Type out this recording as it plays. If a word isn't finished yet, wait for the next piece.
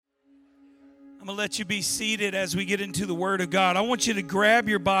I'm going to let you be seated as we get into the Word of God. I want you to grab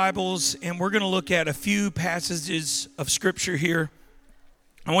your Bibles, and we're going to look at a few passages of Scripture here.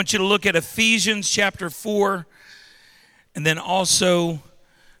 I want you to look at Ephesians chapter 4, and then also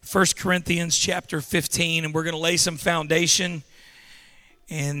 1 Corinthians chapter 15, and we're going to lay some foundation,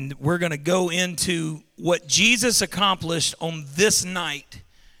 and we're going to go into what Jesus accomplished on this night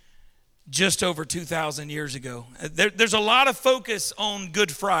just over 2,000 years ago. There's a lot of focus on Good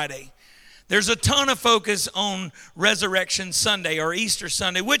Friday. There's a ton of focus on Resurrection Sunday or Easter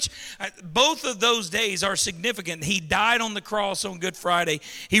Sunday, which both of those days are significant. He died on the cross on Good Friday.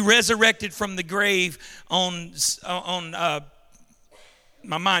 He resurrected from the grave on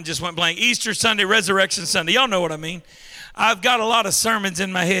my mind just went blank. Easter Sunday, Resurrection Sunday. Y'all know what I mean. I've got a lot of sermons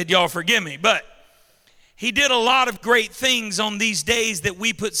in my head. Y'all forgive me. But he did a lot of great things on these days that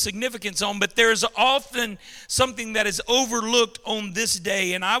we put significance on, but there's often something that is overlooked on this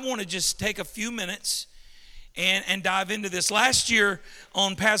day, and I want to just take a few minutes and dive into this. Last year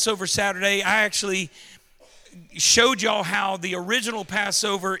on Passover Saturday, I actually showed y'all how the original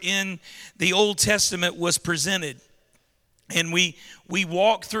Passover in the Old Testament was presented. And we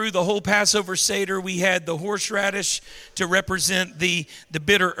walked through the whole Passover Seder. We had the horseradish to represent the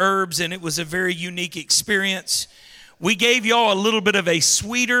bitter herbs, and it was a very unique experience. We gave y'all a little bit of a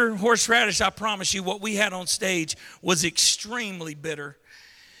sweeter horseradish. I promise you, what we had on stage was extremely bitter.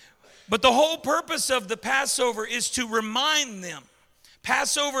 But the whole purpose of the Passover is to remind them.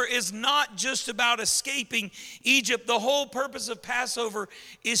 Passover is not just about escaping Egypt. The whole purpose of Passover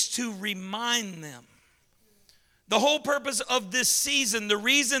is to remind them. The whole purpose of this season, the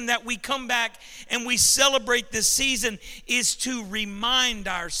reason that we come back and we celebrate this season is to remind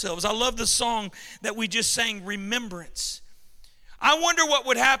ourselves. I love the song that we just sang, Remembrance. I wonder what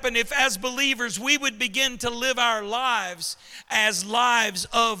would happen if as believers we would begin to live our lives as lives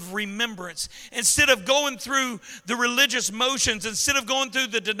of remembrance. Instead of going through the religious motions, instead of going through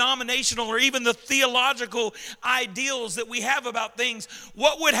the denominational or even the theological ideals that we have about things,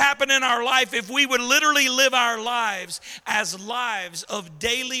 what would happen in our life if we would literally live our lives as lives of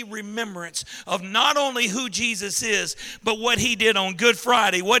daily remembrance of not only who Jesus is, but what he did on Good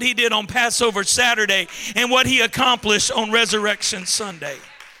Friday, what he did on Passover Saturday, and what he accomplished on Resurrection Sunday.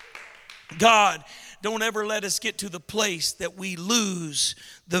 God, don't ever let us get to the place that we lose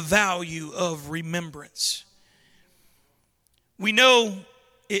the value of remembrance. We know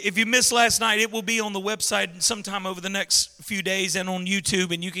if you missed last night, it will be on the website sometime over the next few days and on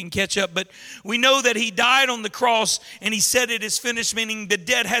YouTube, and you can catch up. But we know that he died on the cross and he said it is finished, meaning the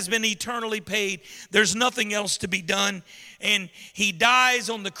debt has been eternally paid. There's nothing else to be done. And he dies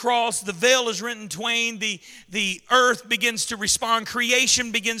on the cross. The veil is rent in twain. The earth begins to respond.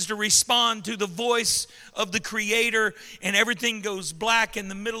 Creation begins to respond to the voice of the Creator. And everything goes black in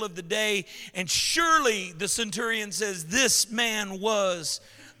the middle of the day. And surely, the centurion says, this man was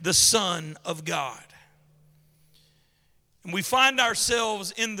the Son of God. And we find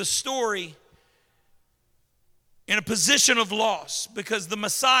ourselves in the story in a position of loss because the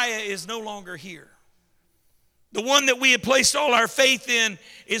Messiah is no longer here. The one that we had placed all our faith in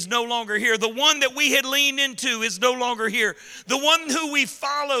is no longer here. The one that we had leaned into is no longer here. The one who we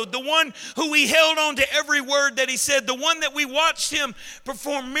followed, the one who we held on to every word that he said, the one that we watched him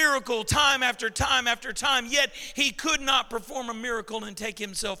perform miracle time after time after time, yet he could not perform a miracle and take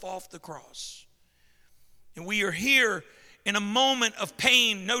himself off the cross. And we are here in a moment of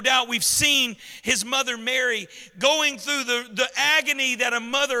pain. No doubt we've seen his mother Mary going through the agony that a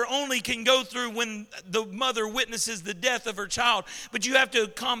mother only can go through when the mother witnesses the death of her child. But you have to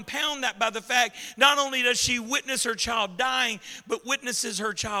compound that by the fact not only does she witness her child dying, but witnesses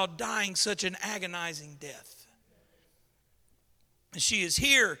her child dying such an agonizing death. And she is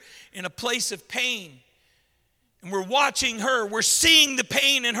here in a place of pain. And we're watching her. We're seeing the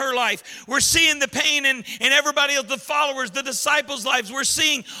pain in her life. We're seeing the pain in everybody else, the followers, the disciples' lives. We're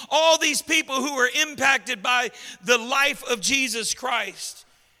seeing all these people who are impacted by the life of Jesus Christ.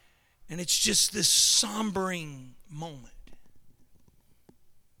 And it's just this sombering moment.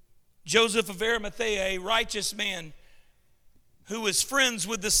 Joseph of Arimathea, a righteous man who was friends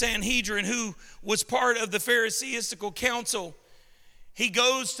with the Sanhedrin, who was part of the Pharisaical council, he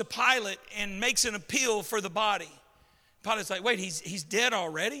goes to Pilate and makes an appeal for the body. Pilate's like, wait, he's dead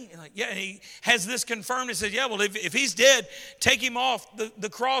already? And like, yeah, and he has this confirmed. He says, yeah, well, if he's dead, take him off the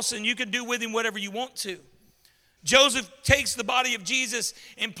cross and you can do with him whatever you want to. Joseph takes the body of Jesus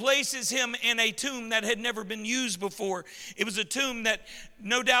and places him in a tomb that had never been used before. It was a tomb that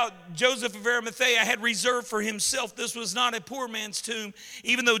no doubt Joseph of Arimathea had reserved for himself. This was not a poor man's tomb,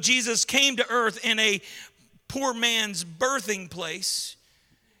 even though Jesus came to earth in a poor man's birthing place.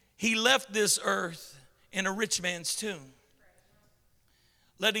 he left this earth in a rich man's tomb,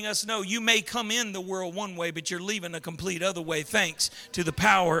 letting us know you may come in the world one way, but you're leaving a complete other way, thanks to the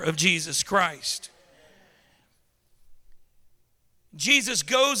power of Jesus Christ. Jesus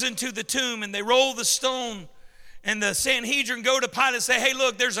goes into the tomb and they roll the stone, and the Sanhedrin go to Pilate and say, hey,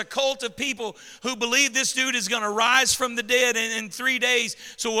 look, there's a cult of people who believe this dude is going to rise from the dead in 3 days.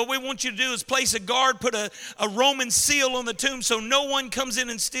 So what we want you to do is place a guard, put a Roman seal on the tomb so no one comes in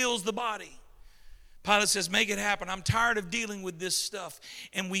and steals the body. Pilate says, make it happen. I'm tired of dealing with this stuff.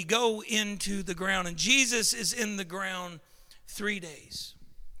 And we go into the ground, and Jesus is in the ground 3 days.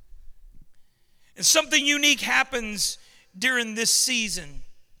 And something unique happens during this season.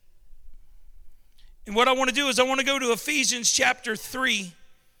 And what I want to do is I want to go to Ephesians chapter 4,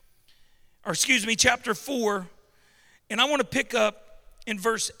 and I want to pick up in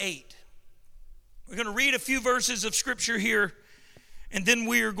verse 8. We're going to read a few verses of scripture here, and then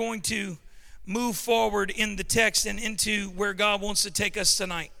we are going to move forward in the text and into where God wants to take us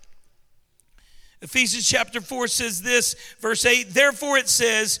tonight. Ephesians chapter 4 says this, verse 8, therefore it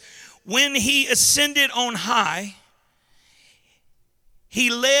says, when he ascended on high, he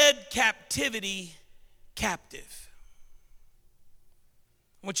led captivity captive.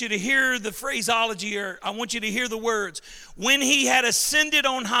 I want you to hear the phraseology, or I want you to hear the words. When he had ascended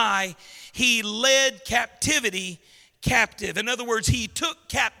on high, he led captivity captive. In other words, he took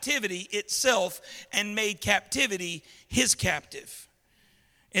captivity itself and made captivity his captive.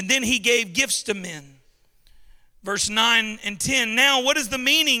 And then he gave gifts to men. Verse 9 and 10. Now, what is the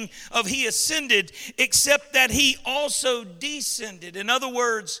meaning of he ascended except that he also descended? In other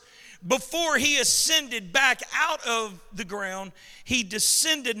words, before he ascended back out of the ground, he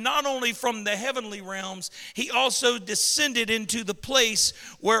descended not only from the heavenly realms, he also descended into the place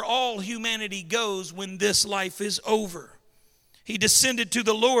where all humanity goes when this life is over. He descended to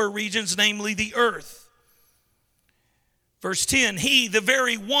the lower regions, namely the earth. Verse 10, he, the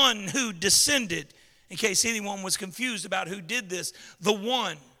very one who descended, in case anyone was confused about who did this, the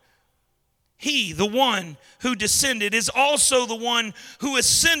one. He, the one who descended, is also the one who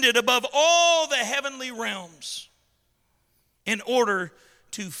ascended above all the heavenly realms in order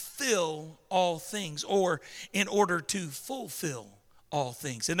to fill all things, or in order to fulfill all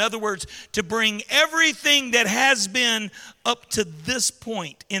things. In other words, to bring everything that has been up to this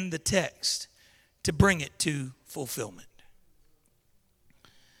point in the text, to bring it to fulfillment.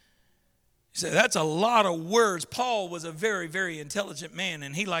 You say, that's a lot of words. Paul was a very, very intelligent man,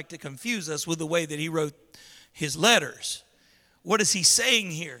 and he liked to confuse us with the way that he wrote his letters. What is he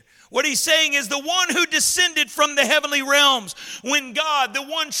saying here? What he's saying is the one who descended from the heavenly realms, when God, the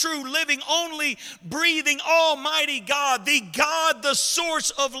one true, living, only breathing, almighty God, the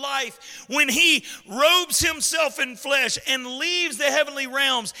source of life, when he robes himself in flesh and leaves the heavenly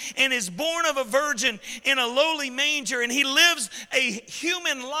realms and is born of a virgin in a lowly manger, and he lives a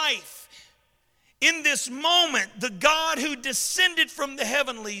human life. In this moment, the God who descended from the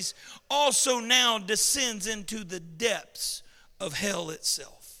heavenlies also now descends into the depths of hell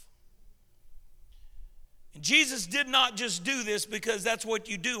itself. And Jesus did not just do this because that's what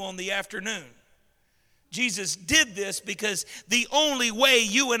you do on the afternoon. Jesus did this because the only way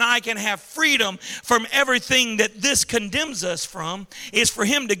you and I can have freedom from everything that this condemns us from is for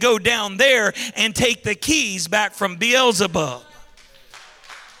him to go down there and take the keys back from Beelzebub.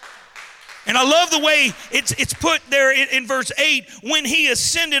 And I love the way it's put there in verse 8. When he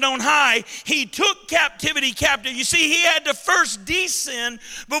ascended on high, he took captivity captive. You see, he had to first descend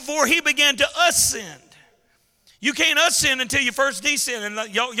before he began to ascend. You can't ascend until you first descend.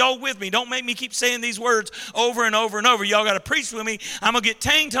 And y'all with me. Don't make me keep saying these words over and over and over. Y'all got to preach with me. I'm going to get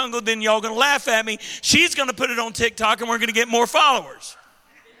tang-tungled, then y'all going to laugh at me. She's going to put it on TikTok, and we're going to get more followers.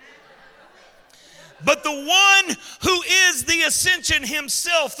 But the one who is the ascension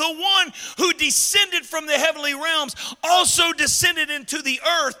himself, the one who descended from the heavenly realms, also descended into the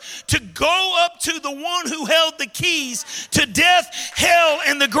earth to go up to the one who held the keys to death, hell,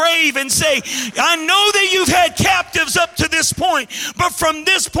 and the grave and say, I know that you've had captives up to this point, but from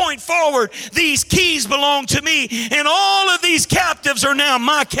this point forward, these keys belong to me, and all of these captives are now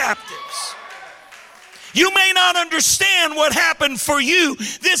my captives. You may not understand what happened for you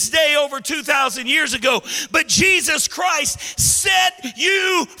this day over 2,000 years ago, but Jesus Christ set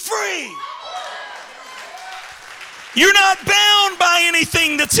you free. You're not bound by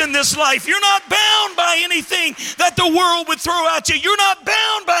anything that's in this life. You're not bound by anything that the world would throw at you. You're not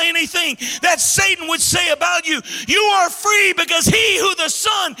bound by anything that Satan would say about you. You are free because he who the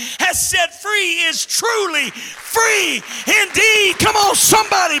Son has set free is truly free indeed. Come on,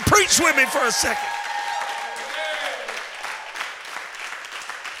 somebody preach with me for a second.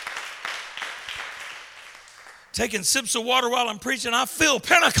 Taking sips of water while I'm preaching. I feel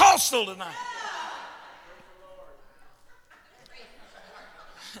Pentecostal tonight.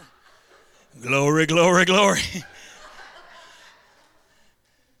 Glory, glory, glory.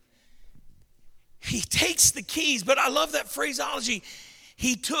 He takes the keys, but I love that phraseology.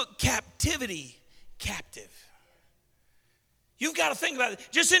 He took captivity captive. You've got to think about it.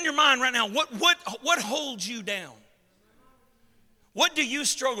 Just in your mind right now, what holds you down? What do you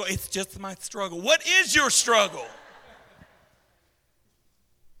struggle? It's just my struggle. What is your struggle?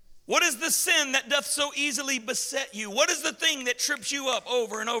 What is the sin that doth so easily beset you? What is the thing that trips you up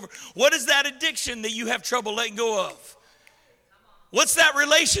over and over? What is that addiction that you have trouble letting go of? What's that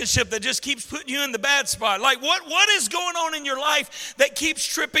relationship that just keeps putting you in the bad spot? Like what is going on in your life that keeps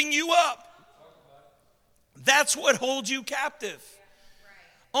tripping you up? That's what holds you captive.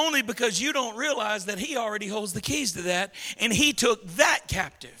 Only because you don't realize that he already holds the keys to that, and he took that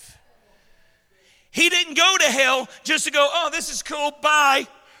captive. He didn't go to hell just to go, oh, this is cool, bye.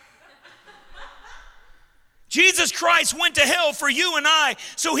 Jesus Christ went to hell for you and I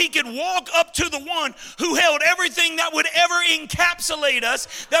so he could walk up to the one who held everything that would ever encapsulate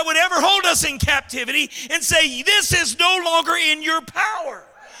us, that would ever hold us in captivity, and say, this is no longer in your power.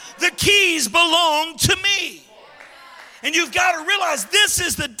 The keys belong to me. And you've got to realize this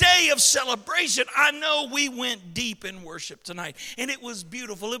is the day of celebration. I know we went deep in worship tonight, and it was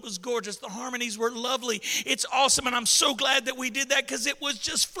beautiful. It was gorgeous. The harmonies were lovely. It's awesome, and I'm so glad that we did that because it was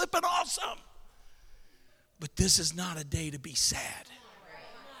just flipping awesome. But this is not a day to be sad.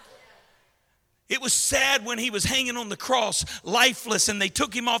 It was sad when he was hanging on the cross, lifeless, and they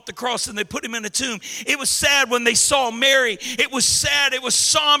took him off the cross and they put him in a tomb. It was sad when they saw Mary. It was sad. It was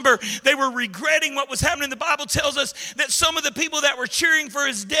somber. They were regretting what was happening. The Bible tells us that some of the people that were cheering for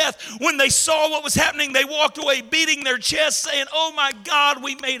his death, when they saw what was happening, they walked away beating their chest saying, oh my God,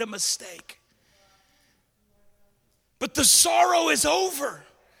 we made a mistake. But the sorrow is over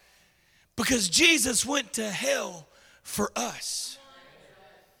because Jesus went to hell for us.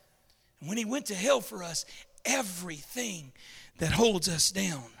 When he went to hell for us, everything that holds us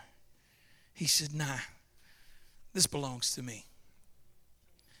down, he said, nah, this belongs to me.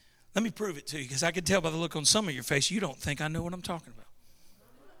 Let me prove it to you, because I can tell by the look on some of your face, you don't think I know what I'm talking about.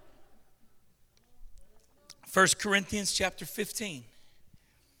 1 Corinthians chapter 15.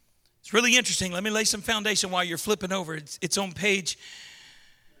 It's really interesting. Let me lay some foundation while you're flipping over. It's on page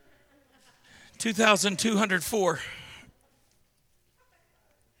 2204.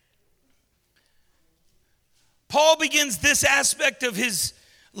 Paul begins this aspect of his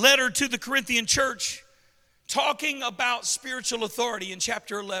letter to the Corinthian church talking about spiritual authority in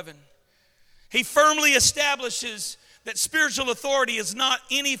chapter 11. He firmly establishes that spiritual authority is not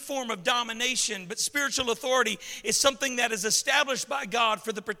any form of domination, but spiritual authority is something that is established by God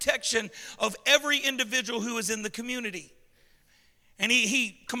for the protection of every individual who is in the community. And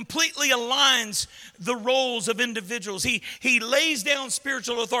he completely aligns the roles of individuals. He lays down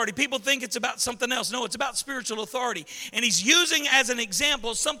spiritual authority. People think it's about something else. No, it's about spiritual authority. And he's using as an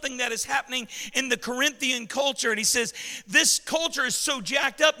example something that is happening in the Corinthian culture. And he says, this culture is so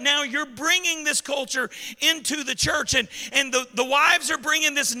jacked up. Now you're bringing this culture into the church. And the wives are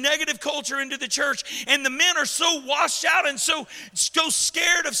bringing this negative culture into the church. And the men are so washed out and so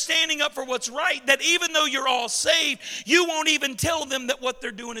scared of standing up for what's right that even though you're all saved, you won't even tell them that what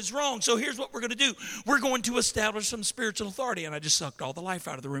they're doing is wrong. So here's what we're going to do. We're going to establish some spiritual authority. And I just sucked all the life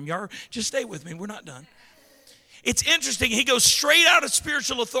out of the room. Y'all just stay with me. We're not done. It's interesting. He goes straight out of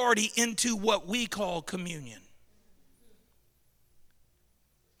spiritual authority into what we call communion.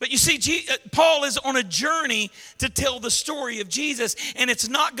 But you see, Paul is on a journey to tell the story of Jesus, and it's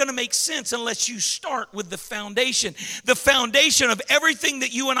not going to make sense unless you start with the foundation. The foundation of everything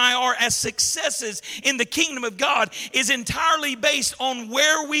that you and I are as successes in the kingdom of God is entirely based on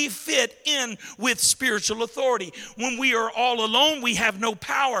where we fit in with spiritual authority. When we are all alone, we have no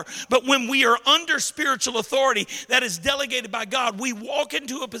power. But when we are under spiritual authority that is delegated by God, we walk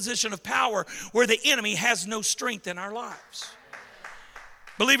into a position of power where the enemy has no strength in our lives.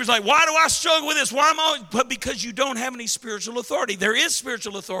 Believers are like, why do I struggle with this? Why am I? But because you don't have any spiritual authority. There is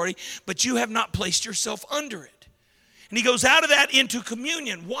spiritual authority, but you have not placed yourself under it. And he goes out of that into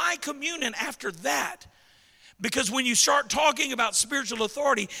communion. Why communion after that? Because when you start talking about spiritual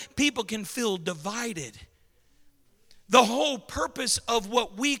authority, people can feel divided. The whole purpose of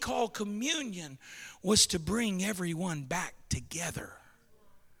what we call communion was to bring everyone back together.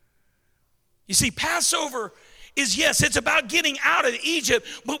 You see, Passover is, yes, it's about getting out of Egypt,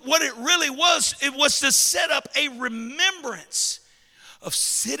 but what it really was, it was to set up a remembrance of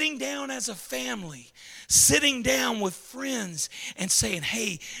sitting down as a family, sitting down with friends and saying,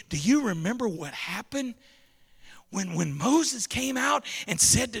 hey, do you remember what happened When Moses came out and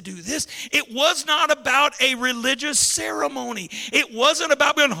said to do this, it was not about a religious ceremony. It wasn't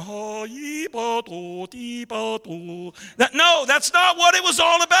about being, no, that's not what it was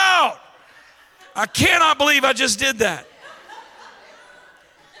all about. I cannot believe I just did that.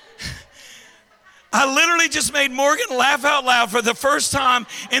 I literally just made Morgan laugh out loud for the first time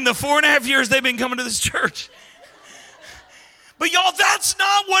in the 4.5 years they've been coming to this church. But y'all, that's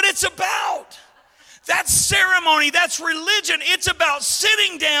not what it's about. That's ceremony. That's religion. It's about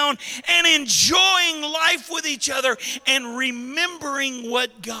sitting down and enjoying life with each other and remembering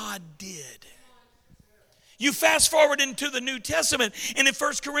what God did. You fast forward into the New Testament, and in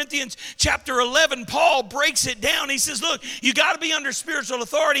 1 Corinthians chapter 11, Paul breaks it down. He says, look, you got to be under spiritual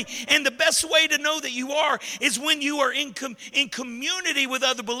authority, and the best way to know that you are is when you are in community with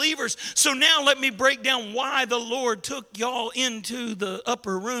other believers. So now let me break down why the Lord took y'all into the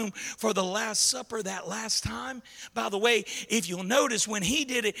upper room for the Last Supper that last time. By the way, if you'll notice, when he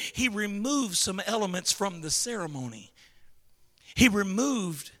did it, he removed some elements from the ceremony. He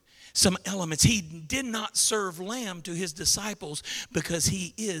removed some elements. He did not serve lamb to his disciples because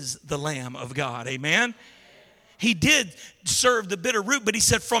he is the Lamb of God. Amen? He did serve the bitter root, but he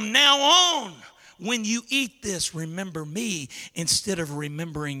said, from now on, when you eat this, remember me instead of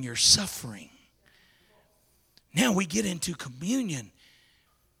remembering your suffering. Now we get into communion.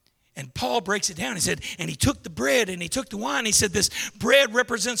 And Paul breaks it down. He said, and he took the bread and he took the wine. He said, this bread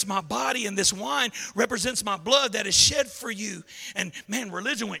represents my body and this wine represents my blood that is shed for you. And man,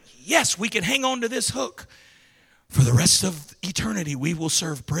 religion went, yes, we can hang on to this hook. For the rest of eternity, we will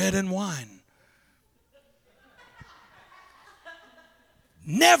serve bread and wine.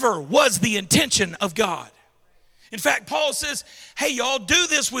 Never was the intention of God. In fact, Paul says, hey, y'all, do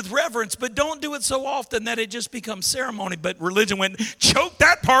this with reverence, but don't do it so often that it just becomes ceremony. But religion went, choke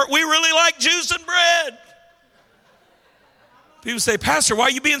that part. We really like juice and bread. People say, Pastor, why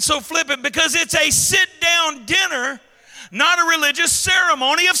are you being so flippant? Because it's a sit-down dinner, not a religious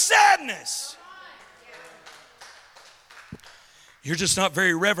ceremony of sadness. You're just not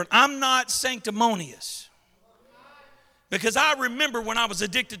very reverent. I'm not sanctimonious. Because I remember when I was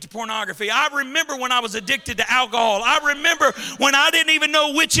addicted to pornography. I remember when I was addicted to alcohol. I remember when I didn't even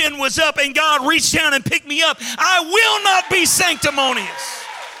know which end was up and God reached down and picked me up. I will not be sanctimonious.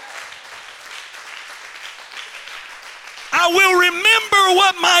 I will remember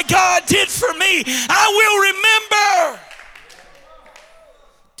what my God did for me. I will remember.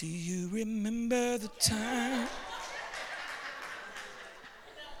 Do you remember the time?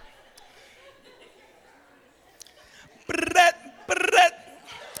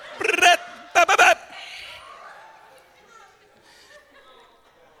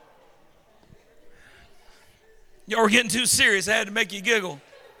 Y'all were getting too serious. I had to make you giggle.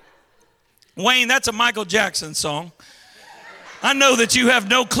 Wayne, that's a Michael Jackson song. I know that you have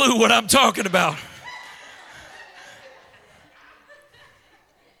no clue what I'm talking about.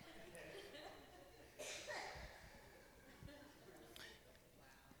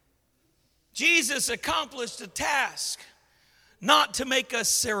 Jesus accomplished a task not to make us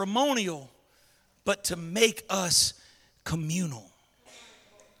ceremonial, but to make us communal.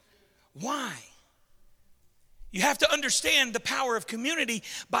 Why? You have to understand the power of community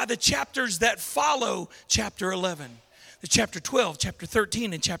by the chapters that follow chapter 11. The chapter 12, chapter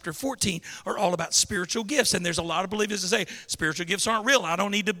 13, and chapter 14 are all about spiritual gifts. And there's a lot of believers that say, spiritual gifts aren't real. I don't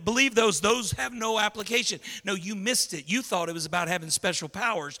need to believe those. Those have no application. No, you missed it. You thought it was about having special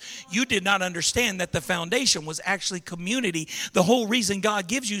powers. You did not understand that the foundation was actually community. The whole reason God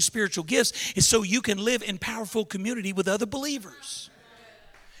gives you spiritual gifts is so you can live in powerful community with other believers.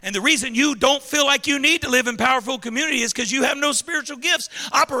 And the reason you don't feel like you need to live in powerful community is because you have no spiritual gifts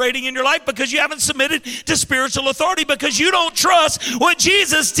operating in your life, because you haven't submitted to spiritual authority, because you don't trust what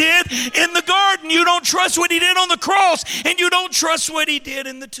Jesus did in the garden. You don't trust what he did on the cross, and you don't trust what he did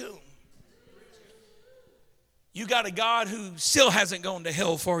in the tomb. You got a God who still hasn't gone to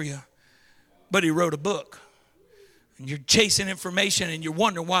hell for you, but he wrote a book. And you're chasing information and you're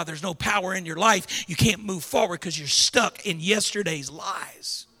wondering why there's no power in your life. You can't move forward because you're stuck in yesterday's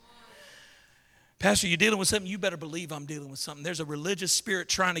lies. Pastor, you're dealing with something? You better believe I'm dealing with something. There's a religious spirit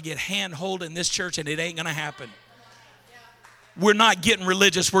trying to get handhold in this church, and it ain't going to happen. We're not getting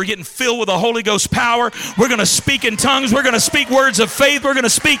religious. We're getting filled with the Holy Ghost power. We're going to speak in tongues. We're going to speak words of faith. We're going to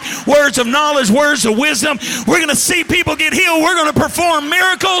speak words of knowledge, words of wisdom. We're going to see people get healed. We're going to perform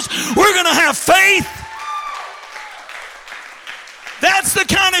miracles. We're going to have faith. That's the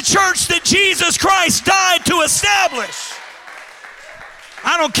kind of church that Jesus Christ died to establish.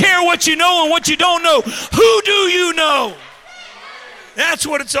 I don't care what you know and what you don't know. Who do you know? That's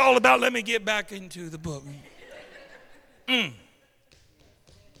what it's all about. Let me get back into the book.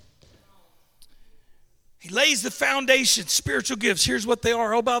 He lays the foundation, spiritual gifts. Here's what they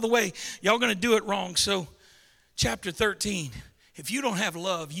are. Oh, by the way, y'all going to do it wrong. So, chapter 13, if you don't have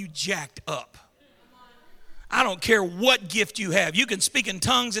love, you jacked up. I don't care what gift you have. You can speak in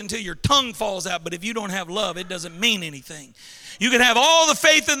tongues until your tongue falls out, but if you don't have love, it doesn't mean anything. You can have all the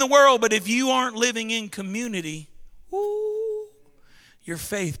faith in the world, but if you aren't living in community, your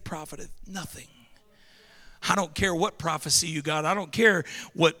faith profiteth nothing. I don't care what prophecy you got. I don't care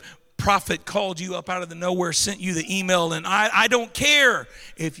what prophet called you up out of the nowhere, sent you the email, and I don't care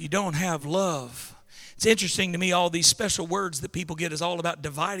if you don't have love. It's interesting to me, all these special words that people get is all about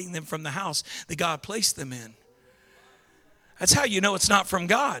dividing them from the house that God placed them in. That's how you know it's not from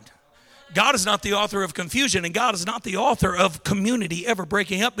God. God is not the author of confusion, and God is not the author of community ever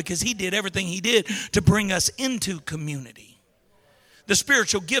breaking up, because he did everything he did to bring us into community. The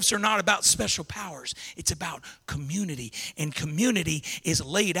spiritual gifts are not about special powers. It's about community. And community is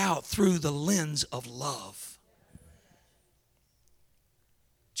laid out through the lens of love.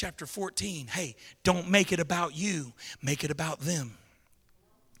 Chapter 14, hey, don't make it about you. Make it about them.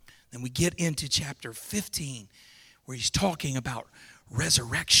 Then we get into chapter 15, where he's talking about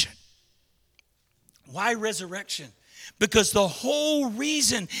resurrection. Why resurrection? Because the whole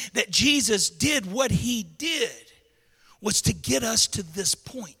reason that Jesus did what he did was to get us to this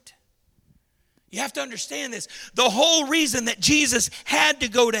point. You have to understand this. The whole reason that Jesus had to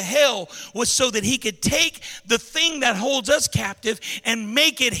go to hell was so that he could take the thing that holds us captive and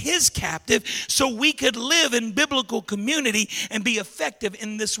make it his captive, so we could live in biblical community and be effective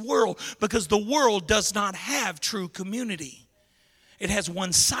in this world, because the world does not have true community. It has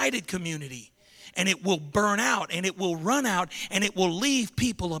one-sided community, and it will burn out, and it will run out, and it will leave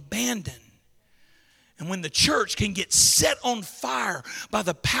people abandoned. And when the church can get set on fire by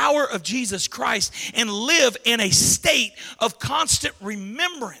the power of Jesus Christ and live in a state of constant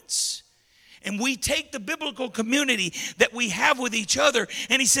remembrance, and we take the biblical community that we have with each other,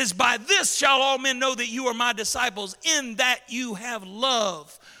 and he says, by this shall all men know that you are my disciples, in that you have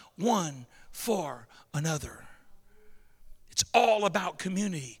love one for another. It's all about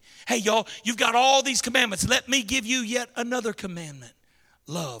community. Hey, y'all, you've got all these commandments. Let me give you yet another commandment.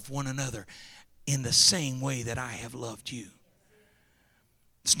 Love one another in the same way that I have loved you.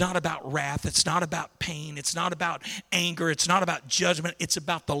 It's not about wrath. It's not about pain. It's not about anger. It's not about judgment. It's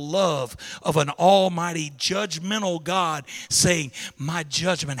about the love of an almighty judgmental God saying, my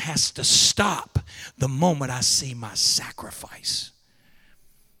judgment has to stop the moment I see my sacrifice.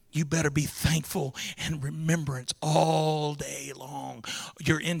 You better be thankful and remembrance all day long,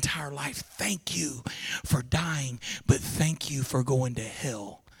 your entire life. Thank you for dying, but thank you for going to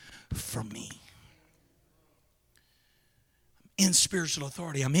hell for me. In spiritual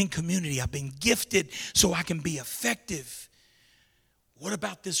authority. I'm in community. I've been gifted so I can be effective. What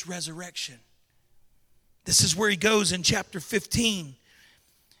about this resurrection? This is where he goes in chapter 15.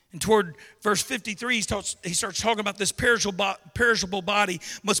 And toward verse 53, he starts talking about this perishable body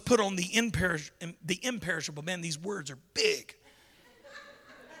must put on the imperishable. Man, these words are big.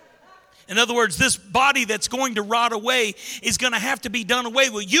 In other words, this body that's going to rot away is going to have to be done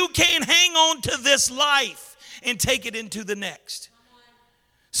away with. You can't hang on to this life and take it into the next.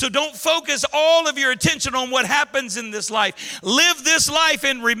 So don't focus all of your attention on what happens in this life. Live this life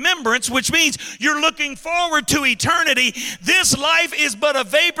in remembrance, which means you're looking forward to eternity. This life is but a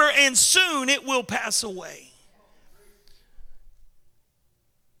vapor, and soon it will pass away.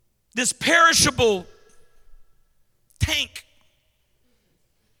 This perishable tank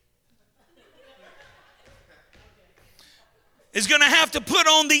is going to have to put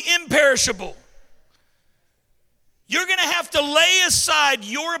on the imperishable. You're going to have to lay aside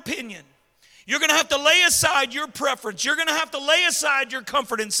your opinion. You're going to have to lay aside your preference. You're going to have to lay aside your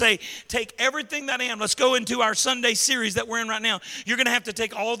comfort and say, take everything that I am. Let's go into our Sunday series that we're in right now. You're going to have to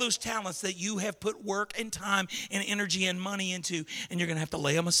take all those talents that you have put work and time and energy and money into, and you're going to have to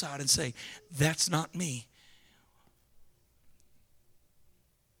lay them aside and say, that's not me.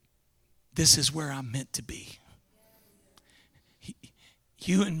 This is where I'm meant to be.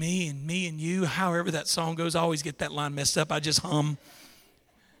 You and me and you, however that song goes, I always get that line messed up. I just hum.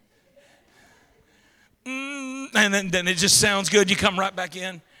 And then it just sounds good. You come right back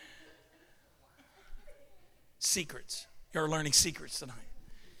in. Secrets. You're learning secrets tonight.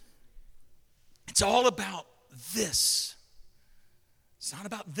 It's all about this. It's not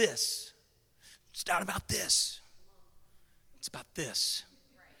about this. It's not about this. It's about this.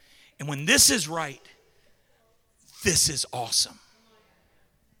 And when this is right, this is awesome.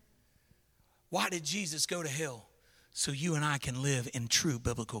 Why did Jesus go to hell? So you and I can live in true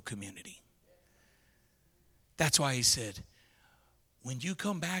biblical community. That's why he said, when you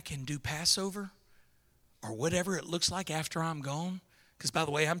come back and do Passover, or whatever it looks like after I'm gone, because by the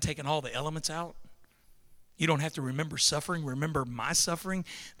way, I'm taking all the elements out. You don't have to remember suffering. Remember my suffering.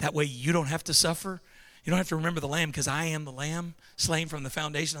 That way you don't have to suffer. You don't have to remember the lamb, because I am the lamb slain from the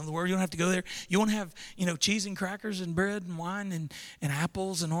foundation of the world. You don't have to go there. You won't have, cheese and crackers and bread and wine and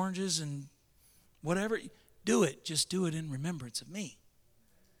apples and oranges and whatever. Do it. Just do it in remembrance of me.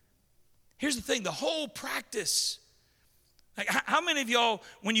 Here's the thing. The whole practice. Like, how many of y'all,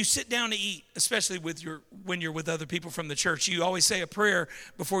 when you sit down to eat, especially when you're with other people from the church, you always say a prayer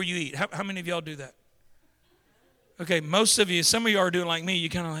before you eat? How many of y'all do that? Okay, most of you, some of you are doing like me. You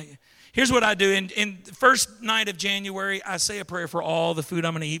kind of like, here's what I do. In the first night of January, I say a prayer for all the food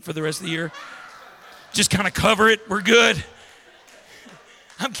I'm going to eat for the rest of the year. Just kind of cover it. We're good.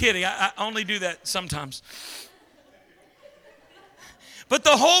 I'm kidding. I only do that sometimes. But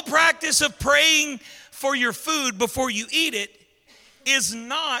the whole practice of praying for your food before you eat it is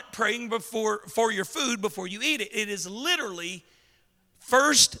not praying for your food before you eat it. It is literally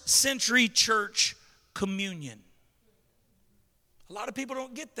first century church communion. A lot of people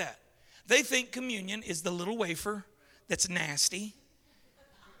don't get that. They think communion is the little wafer that's nasty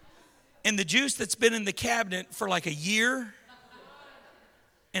and the juice that's been in the cabinet for like a year,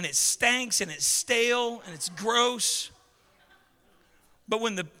 and it stinks and it's stale and it's gross. But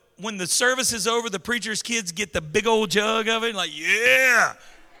when the service is over, the preacher's kids get the big old jug of it, like, yeah.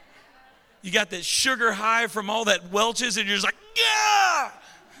 You got that sugar high from all that Welch's, and you're just like, yeah.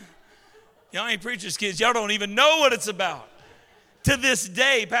 Y'all ain't preacher's kids. Y'all don't even know what it's about. To this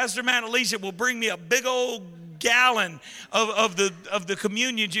day, Pastor Matt and Alicia will bring me a big old gallon of the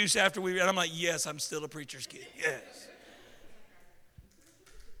communion juice after and I'm like, yes, I'm still a preacher's kid. Yes.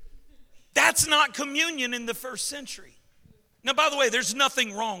 That's not communion in the first century. Now, by the way, there's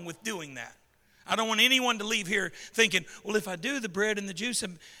nothing wrong with doing that. I don't want anyone to leave here thinking, well, if I do the bread and the juice,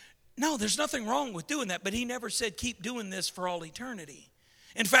 no, there's nothing wrong with doing that. But he never said keep doing this for all eternity.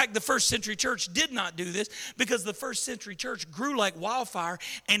 In fact, the first century church did not do this because the first century church grew like wildfire,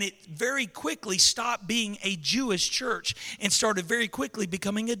 and it very quickly stopped being a Jewish church and started very quickly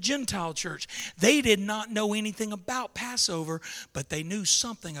becoming a Gentile church. They did not know anything about Passover, but they knew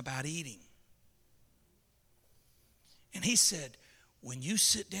something about eating. And he said, when you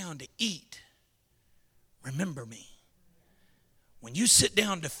sit down to eat, remember me. When you sit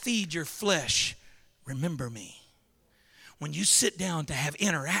down to feed your flesh, remember me. When you sit down to have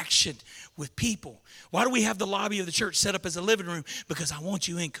interaction with people. Why do we have the lobby of the church set up as a living room? Because I want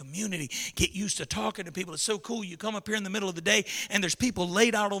you in community. Get used to talking to people. It's so cool. You come up here in the middle of the day and there's people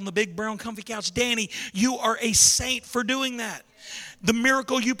laid out on the big brown comfy couch. Danny, you are a saint for doing that. The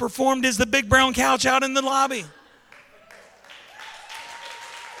miracle you performed is the big brown couch out in the lobby.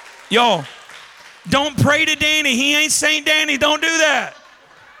 Y'all, don't pray to Danny. He ain't Saint Danny. Don't do that.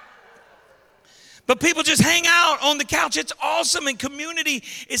 But people just hang out on the couch. It's awesome, and community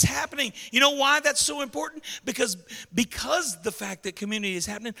is happening. You know why that's so important? Because the fact that community is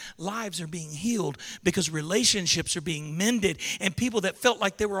happening, lives are being healed, because relationships are being mended, and people that felt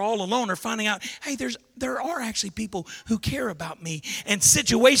like they were all alone are finding out, hey, there are actually people who care about me, and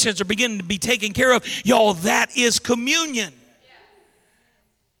situations are beginning to be taken care of. Y'all, that is communion.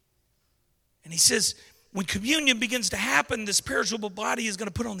 And he says, when communion begins to happen, this perishable body is going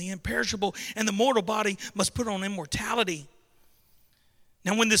to put on the imperishable, and the mortal body must put on immortality.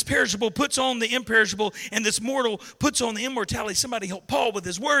 Now, when this perishable puts on the imperishable and this mortal puts on the immortality, somebody help Paul with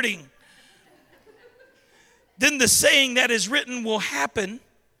his wording. Then the saying that is written will happen.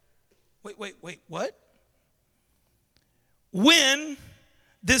 Wait, what? When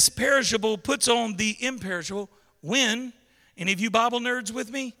this perishable puts on the imperishable, when? Any of you Bible nerds with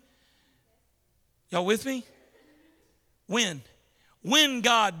me? Y'all with me? When? When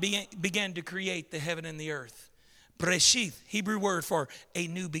God began to create the heaven and the earth. Breshith, Hebrew word for a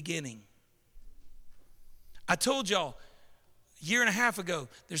new beginning. I told y'all a year and a half ago,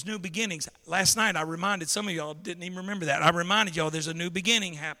 there's new beginnings. Last night I reminded some of y'all, didn't even remember that. I reminded y'all there's a new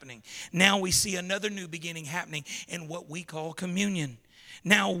beginning happening. Now we see another new beginning happening in what we call communion.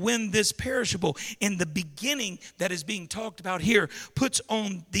 Now, when this perishable in the beginning that is being talked about here puts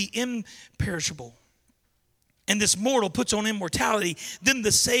on the imperishable, and this mortal puts on immortality, then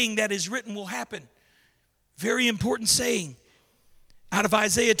the saying that is written will happen. Very important saying out of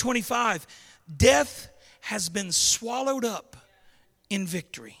Isaiah 25. Death has been swallowed up in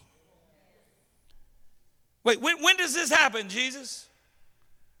victory. Wait, when does this happen, Jesus?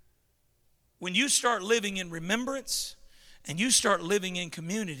 When you start living in remembrance and you start living in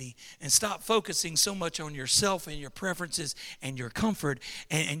community and stop focusing so much on yourself and your preferences and your comfort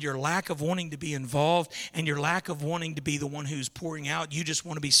and your lack of wanting to be involved and your lack of wanting to be the one who's pouring out, you just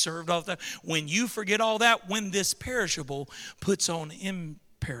want to be served all the time. When you forget all that, when this perishable puts on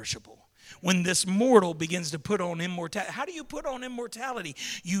imperishable, when this mortal begins to put on immortality. How do you put on immortality?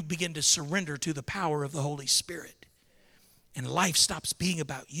 You begin to surrender to the power of the Holy Spirit. And life stops being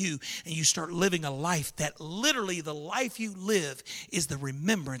about you, and you start living a life that literally the life you live is the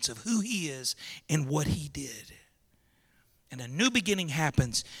remembrance of who He is and what He did. And a new beginning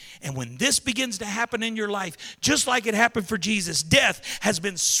happens. And when this begins to happen in your life, just like it happened for Jesus, death has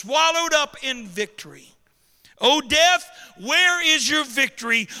been swallowed up in victory. Oh, death, where is your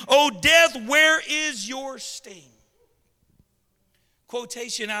victory? Oh, death, where is your sting?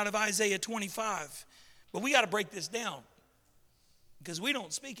 Quotation out of Isaiah 25. But we got to break this down, because we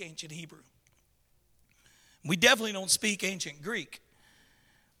don't speak ancient Hebrew. We definitely don't speak ancient Greek.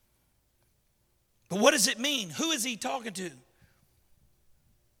 But what does it mean? Who is he talking to?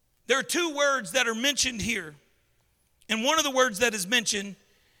 There are two words that are mentioned here. And one of the words that is mentioned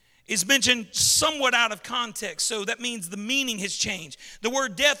somewhat out of context. So that means the meaning has changed. The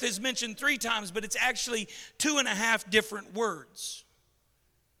word death is mentioned 3 times, but it's actually 2.5 different words.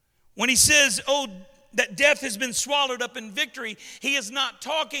 When he says, that death has been swallowed up in victory, he is not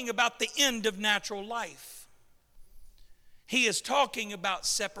talking about the end of natural life. He is talking about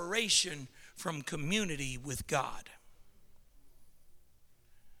separation from community with God.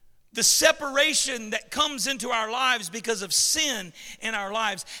 The separation that comes into our lives because of sin in our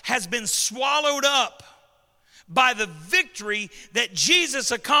lives has been swallowed up by the victory that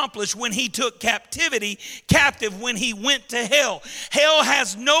Jesus accomplished when he took captivity captive, when he went to hell. Hell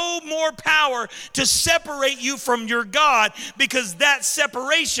has no more power to separate you from your God, because that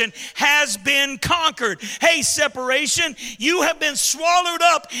separation has been conquered. Hey, separation, you have been swallowed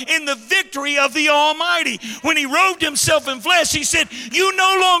up in the victory of the Almighty. When he robed himself in flesh, he said, you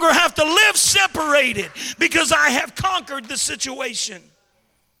no longer have to live separated, because I have conquered the situation.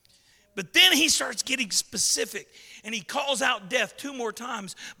 But then he starts getting specific, and he calls out death 2 more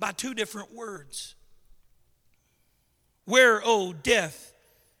times by 2 different words. Where, oh, death,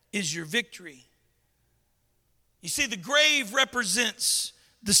 is your victory? You see, the grave represents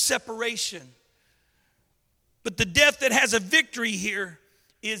the separation. But the death that has a victory here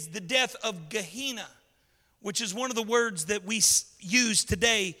is the death of Gehenna, which is one of the words that we use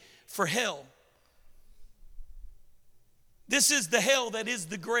today for hell. This is the hell that is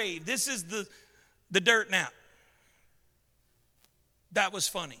the grave. This is the dirt nap. That was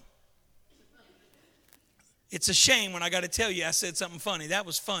funny. It's a shame when I got to tell you I said something funny. That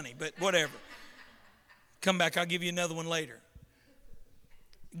was funny, but whatever. Come back, I'll give you another one later.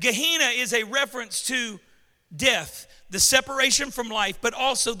 Gehenna is a reference to death, the separation from life, but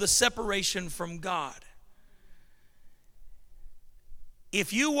also the separation from God.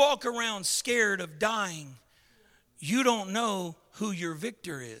 If you walk around scared of dying, you don't know who your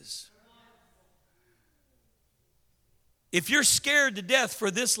victor is. If you're scared to death for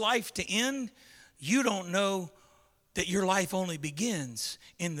this life to end, you don't know that your life only begins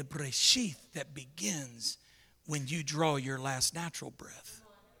in the breshith that begins when you draw your last natural breath.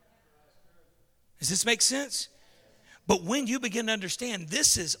 Does this make sense? But when you begin to understand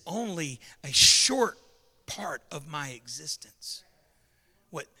this is only a short part of my existence.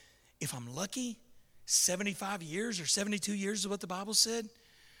 What, if I'm lucky, 75 years or 72 years is what the Bible said.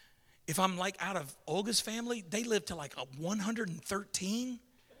 If I'm like out of Olga's family, they live to like a 113.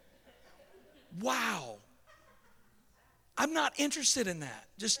 Wow. I'm not interested in that.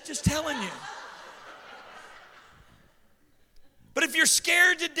 Just telling you. But if you're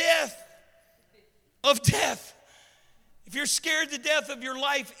scared to death of death, if you're scared to death of your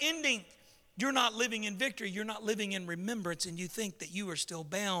life ending, you're not living in victory. You're not living in remembrance, and you think that you are still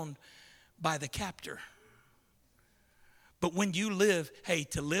bound by the captor. But when you live, hey,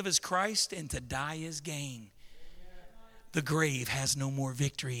 to live is Christ and to die is gain. The grave has no more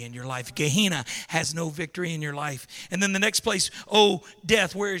victory in your life. Gehenna has no victory in your life. And then the next place, oh,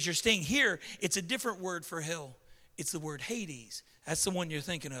 death, where is your sting? Here, it's a different word for hell. It's the word Hades. That's the one you're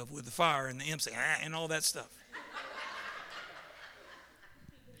thinking of with the fire and the imps and all that stuff.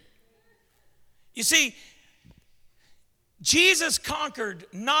 You see, Jesus conquered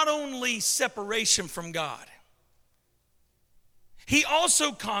not only separation from God, he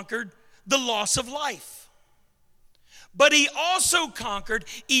also conquered the loss of life. But he also conquered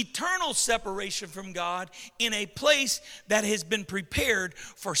eternal separation from God in a place that has been prepared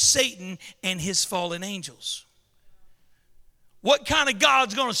for Satan and his fallen angels. What kind of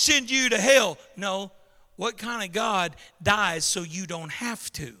God's going to send you to hell? No. What kind of God dies so you don't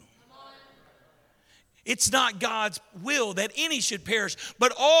have to? It's not God's will that any should perish,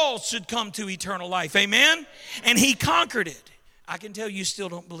 but all should come to eternal life. Amen? And he conquered it. I can tell you still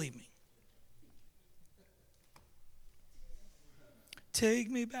don't believe me. Take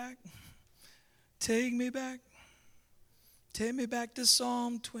me back. Take me back. Take me back to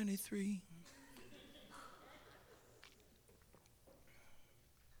Psalm 23.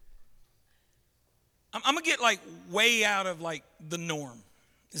 I'm going to get like way out of like the norm.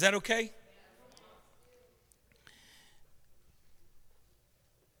 Is that okay?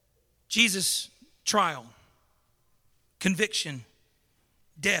 Jesus' trial, conviction,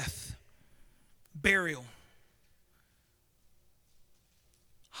 death, burial,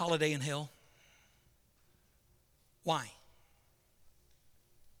 holiday in hell. Why?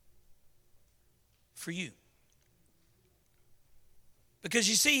 For you. Because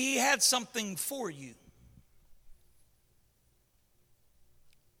you see, he had something for you.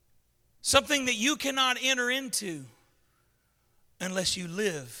 Something that you cannot enter into unless you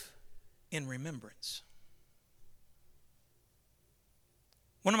live in remembrance.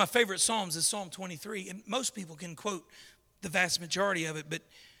 One of my favorite Psalms is Psalm 23, and most people can quote the vast majority of it, but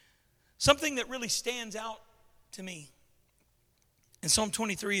something that really stands out to me in Psalm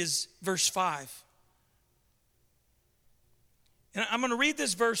 23 is verse 5. And I'm going to read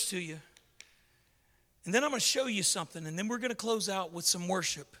this verse to you, and then I'm going to show you something, and then we're going to close out with some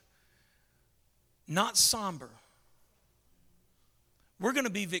worship. Not somber. We're going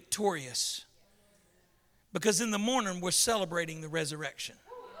to be victorious because in the morning we're celebrating the resurrection.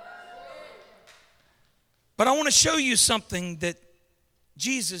 But I want to show you something that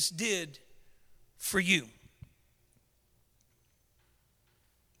Jesus did for you.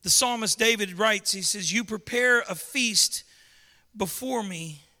 The psalmist David writes, he says, "You prepare a feast before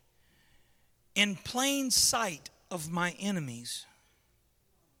me in plain sight of my enemies.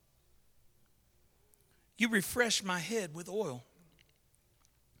 You refresh my head with oil,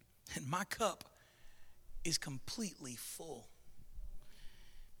 and my cup is completely full."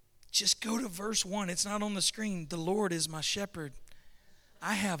 Just go to verse 1. It's not on the screen. The Lord is my shepherd.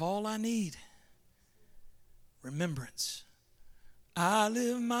 I have all I need. Remembrance. I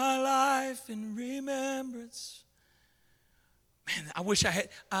live my life in remembrance. Man, I wish I had.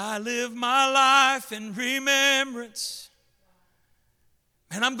 I live my life in remembrance.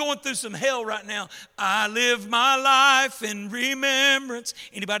 Man, I'm going through some hell right now. I live my life in remembrance.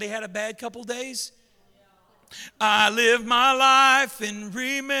 Anybody had a bad couple days? I live my life in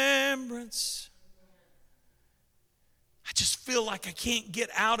remembrance. I just feel like I can't get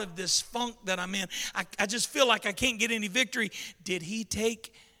out of this funk that I'm in. I just feel like I can't get any victory. Did he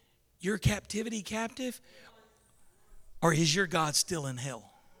take your captivity captive? Or is your God still in hell?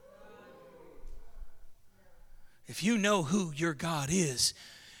 If you know who your God is,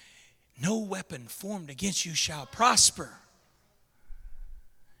 no weapon formed against you shall prosper.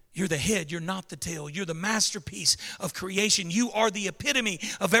 You're the head, you're not the tail. You're the masterpiece of creation. You are the epitome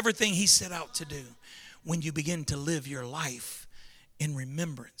of everything he set out to do when you begin to live your life in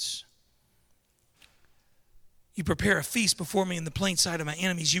remembrance. You prepare a feast before me in the plain sight of my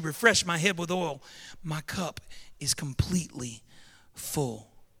enemies. You refresh my head with oil. My cup is completely full.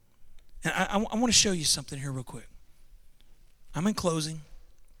 And I want to show you something here real quick. I'm in closing.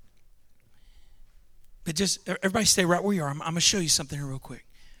 But just everybody stay right where you are. I'm going to show you something here real quick.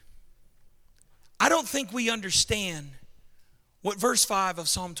 I don't think we understand what verse 5 of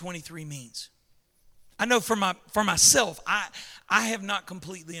Psalm 23 means. I know for myself, I have not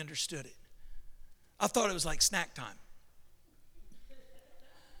completely understood it. I thought it was like snack time.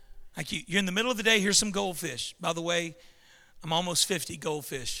 Like you're in the middle of the day, here's some goldfish. By the way, I'm almost 50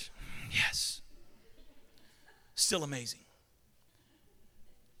 goldfish. Yes. Still amazing.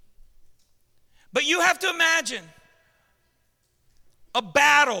 But you have to imagine a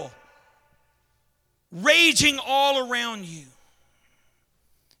battle raging all around you.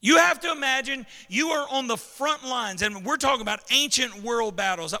 You have to imagine you are on the front lines, and we're talking about ancient world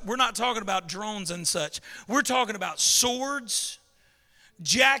battles. We're not talking about drones and such. We're talking about swords,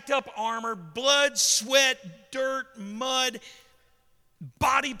 jacked up armor, blood, sweat, dirt, mud,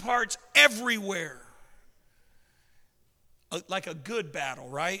 body parts everywhere. Like a good battle,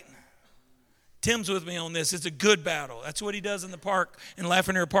 right? Tim's with me on this. It's a good battle. That's what he does in the park, in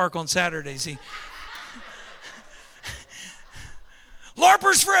Lafreniere Park on Saturdays.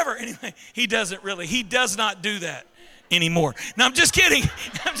 LARPers forever. Anyway, he doesn't really. He does not do that anymore. No, I'm just kidding.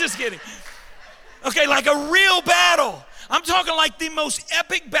 I'm just kidding. Okay, like a real battle. I'm talking like the most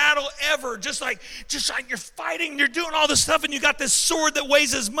epic battle ever. Just like you're fighting, you're doing all this stuff, and you got this sword that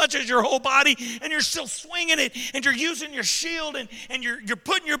weighs as much as your whole body, and you're still swinging it, and you're using your shield, and you're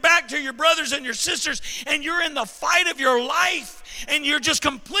putting your back to your brothers and your sisters, and you're in the fight of your life, and you're just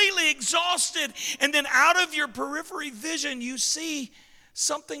completely exhausted. And then out of your periphery vision, you see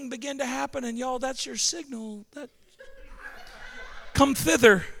something begin to happen, and y'all, that's your signal. That come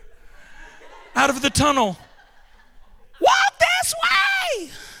thither out of the tunnel. Walk this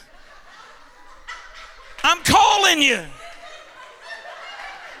way. I'm calling you.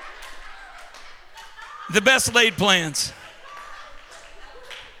 The best laid plans.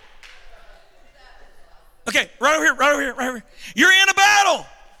 Okay, right over here. You're in a battle.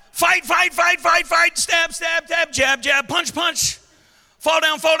 Fight. Stab, jab, punch. Fall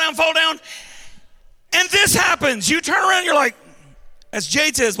down. And this happens. You turn around, you're like, as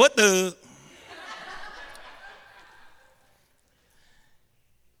Jade says, what the?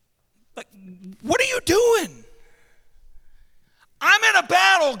 Like, what are you doing? I'm in a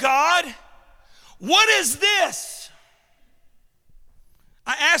battle, God. What is this?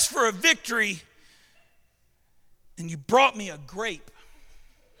 I asked for a victory, and you brought me a grape.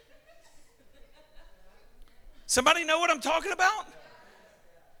 Somebody know what I'm talking about?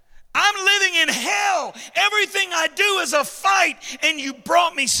 I'm living in hell. Everything I do is a fight, and you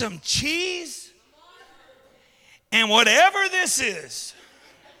brought me some cheese. And whatever this is,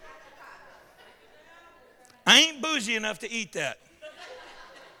 I ain't bougie enough to eat that.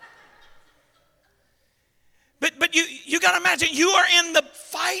 But you got to imagine, you are in the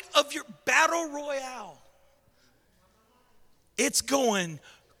fight of your battle royale. It's going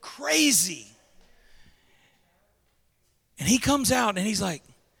crazy. And he comes out and he's like,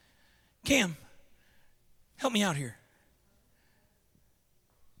 Cam, help me out here.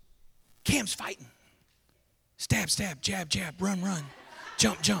 Cam's fighting. Stab, jab, run,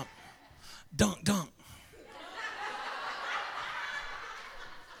 jump, dunk.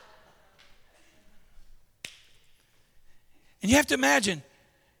 And you have to imagine,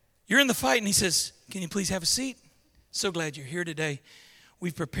 you're in the fight and he says, can you please have a seat? So glad you're here today.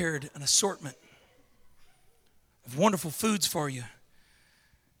 We've prepared an assortment of wonderful foods for you.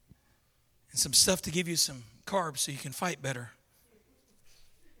 And some stuff to give you some carbs so you can fight better.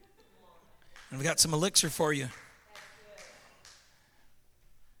 And we got some elixir for you.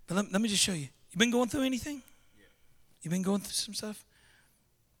 But let me just show you. You been going through anything? You been going through some stuff?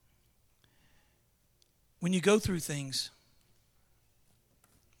 When you go through things,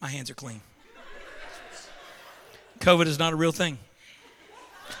 my hands are clean. COVID is not a real thing.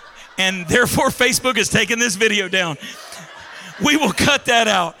 And therefore, Facebook is taking this video down. We will cut that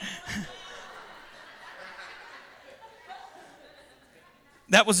out.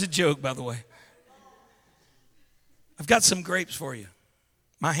 That was a joke, by the way. I've got some grapes for you.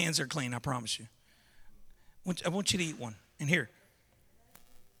 My hands are clean, I promise you. I want you to eat one. And here's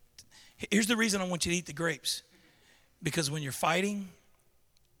the reason I want you to eat the grapes. Because when you're fighting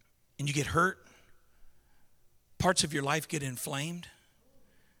and you get hurt, parts of your life get inflamed.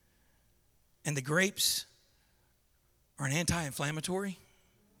 And the grapes are an anti-inflammatory.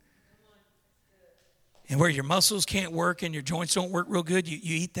 And where your muscles can't work and your joints don't work real good, you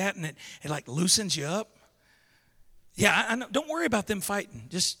eat that and it like loosens you up. Yeah, I know. Don't worry about them fighting.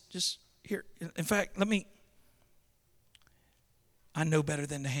 Just here. In fact, I know better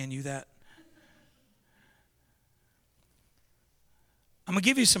than to hand you that. I'm going to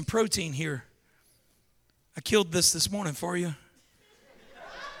give you some protein here. I killed this morning for you.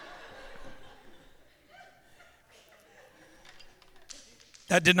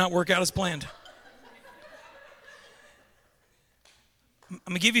 That did not work out as planned. I'm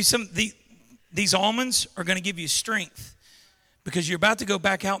going to give you these almonds are going to give you strength because you're about to go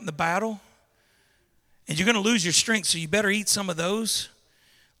back out in the battle and you're going to lose your strength, so you better eat some of those.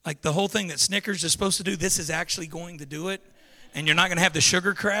 Like the whole thing that Snickers is supposed to do, this is actually going to do it, and you're not going to have the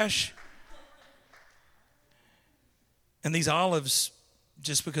sugar crash. And these olives,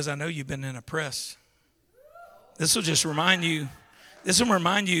 just because I know you've been in a press, this will remind you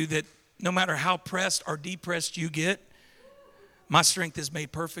that no matter how pressed or depressed you get, my strength is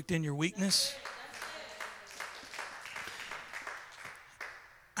made perfect in your weakness.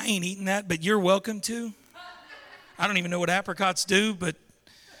 I ain't eating that, but you're welcome to. I don't even know what apricots do, but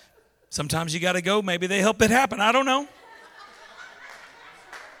sometimes you got to go. Maybe they help it happen. I don't know.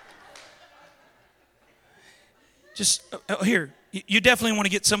 Just here, you definitely want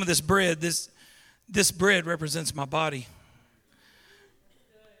to get some of this bread. This bread represents my body.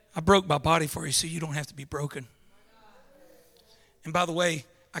 I broke my body for you so you don't have to be broken. And by the way,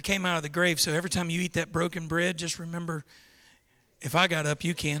 I came out of the grave, so every time you eat that broken bread, just remember, if I got up,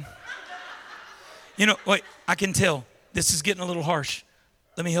 you can. You know, wait, I can tell. This is getting a little harsh.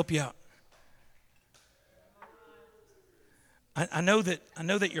 Let me help you out. I know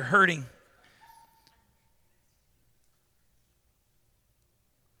that you're hurting.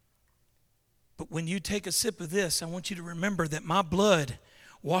 But when you take a sip of this, I want you to remember that my blood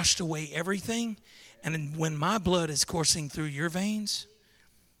washed away everything. And when my blood is coursing through your veins,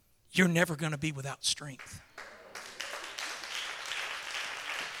 you're never going to be without strength.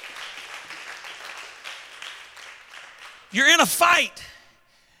 You're in a fight.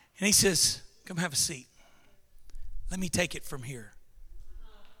 And he says, come have a seat. Let me take it from here.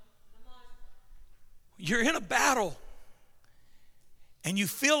 You're in a battle. And you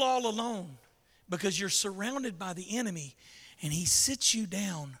feel all alone because you're surrounded by the enemy. And he sits you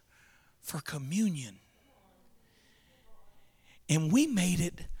down for communion. And we made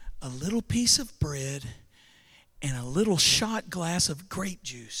it a little piece of bread and a little shot glass of grape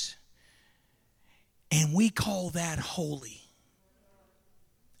juice. And we call that holy.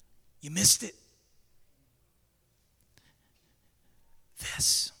 You missed it?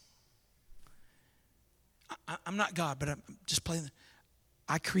 This. I'm not God, but I'm just playing.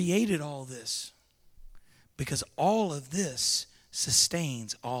 I created all this because all of this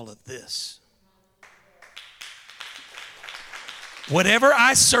sustains all of this. Whatever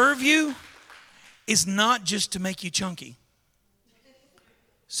I serve you is not just to make you chunky.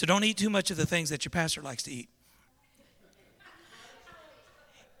 So don't eat too much of the things that your pastor likes to eat.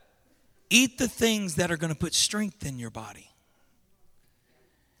 Eat the things that are going to put strength in your body.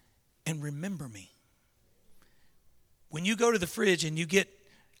 And remember me. When you go to the fridge and you get,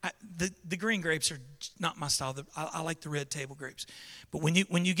 the green grapes are not my style. I like the red table grapes. But when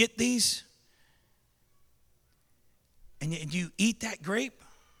you get these and you eat that grape,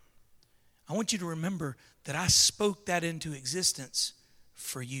 I want you to remember that I spoke that into existence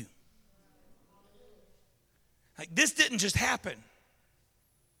for you. Like, this didn't just happen.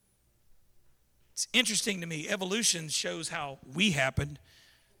 It's interesting to me. Evolution shows how we happened,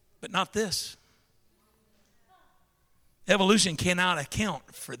 but not this. Evolution cannot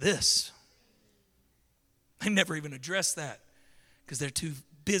account for this. They never even address that because they're too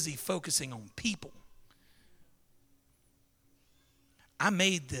busy focusing on people. I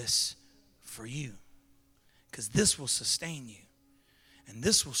made this for you because this will sustain you and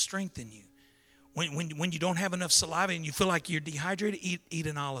this will strengthen you. When you don't have enough saliva and you feel like you're dehydrated, eat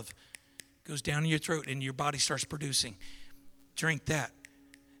an olive. It goes down in your throat and your body starts producing. Drink that.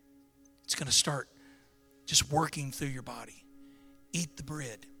 It's going to start just working through your body. Eat the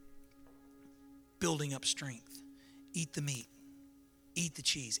bread, building up strength. Eat the meat. Eat the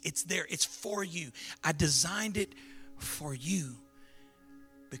cheese. It's there. It's for you. I designed it for you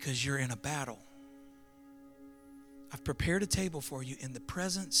because you're in a battle. I've prepared a table for you in the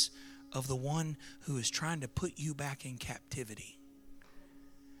presence of the one who is trying to put you back in captivity.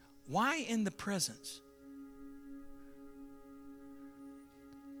 Why in the presence?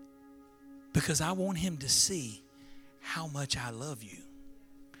 Because I want him to see how much I love you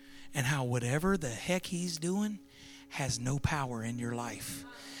and how whatever the heck he's doing has no power in your life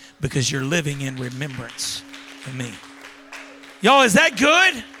because you're living in remembrance of me. Y'all, is that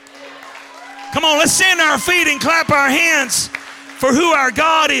good? Come on, let's stand to our feet and clap our hands for who our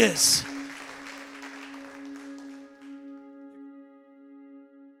God is.